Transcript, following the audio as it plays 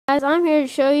Guys, I'm here to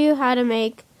show you how to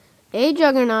make a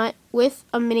juggernaut with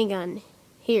a minigun.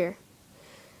 Here.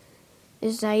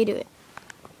 This is how you do it.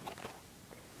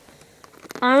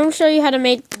 I'm going to show you how to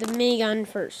make the minigun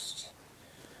first.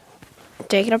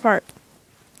 Take it apart.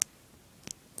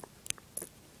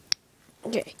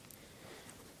 Okay.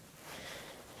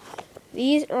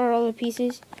 These are all the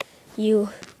pieces you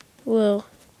will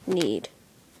need.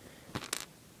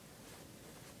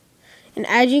 And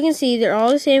as you can see, they're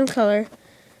all the same color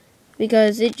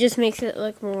because it just makes it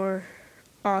look more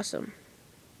awesome.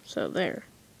 So there.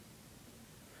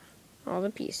 All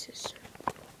the pieces.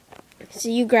 So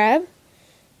you grab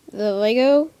the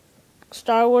Lego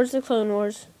Star Wars The Clone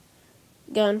Wars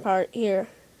gun part here.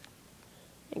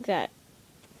 Like that.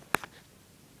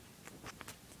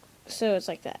 So it's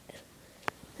like that.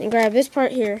 Then grab this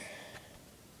part here.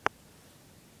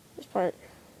 This part.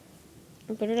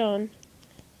 And put it on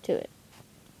to it.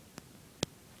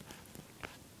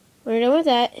 When you're done with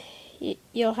that,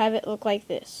 you'll have it look like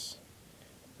this.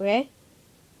 Okay?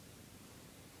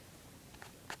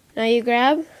 Now you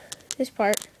grab this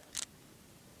part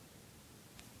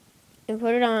and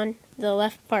put it on the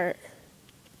left part.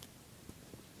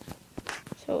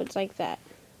 So it's like that.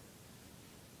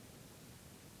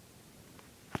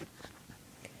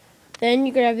 Then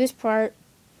you grab this part.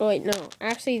 Oh wait, no.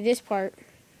 Actually this part.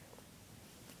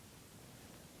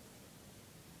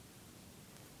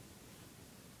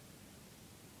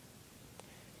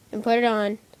 And put it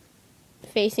on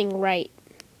facing right.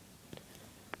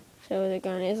 So the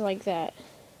gun is like that.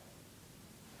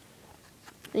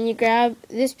 Then you grab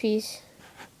this piece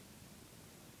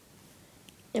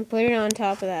and put it on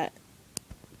top of that.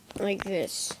 Like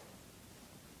this.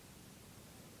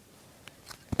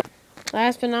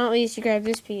 Last but not least, you grab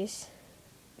this piece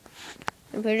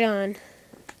and put it on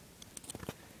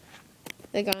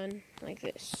the gun like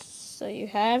this. So you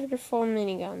have your full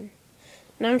minigun.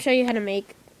 Now I'm going to show you how to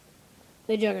make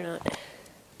the juggernaut.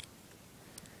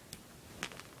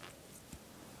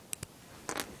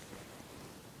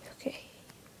 Okay.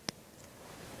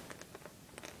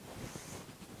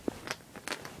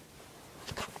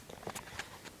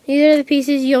 These are the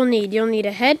pieces you'll need. You'll need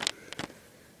a head,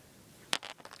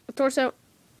 a torso,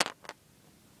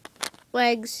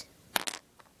 legs,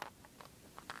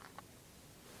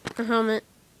 a helmet,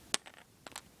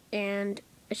 and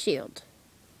a shield.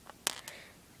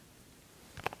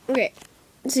 Okay,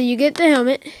 so you get the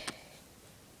helmet,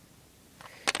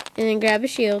 and then grab a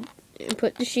shield, and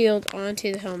put the shield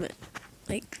onto the helmet,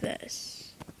 like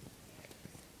this.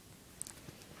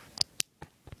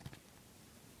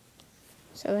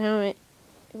 So the helmet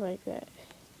is like that.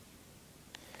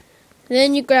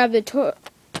 Then you grab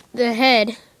the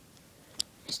head,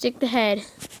 stick the head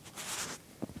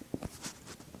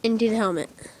into the helmet,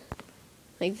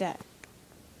 like that.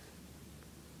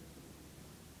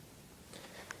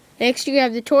 Next you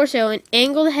grab the torso and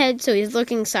angle the head so he's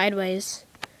looking sideways,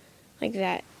 like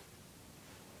that.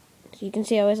 So you can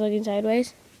see how he's looking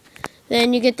sideways.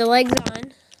 Then you get the legs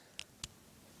on,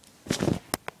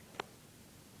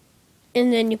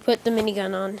 and then you put the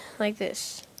minigun on, like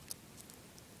this.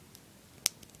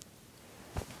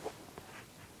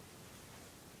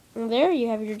 And there you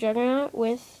have your juggernaut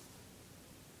with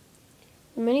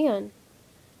the minigun.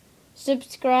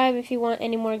 Subscribe if you want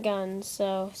any more guns.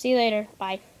 So, see you later.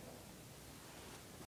 Bye.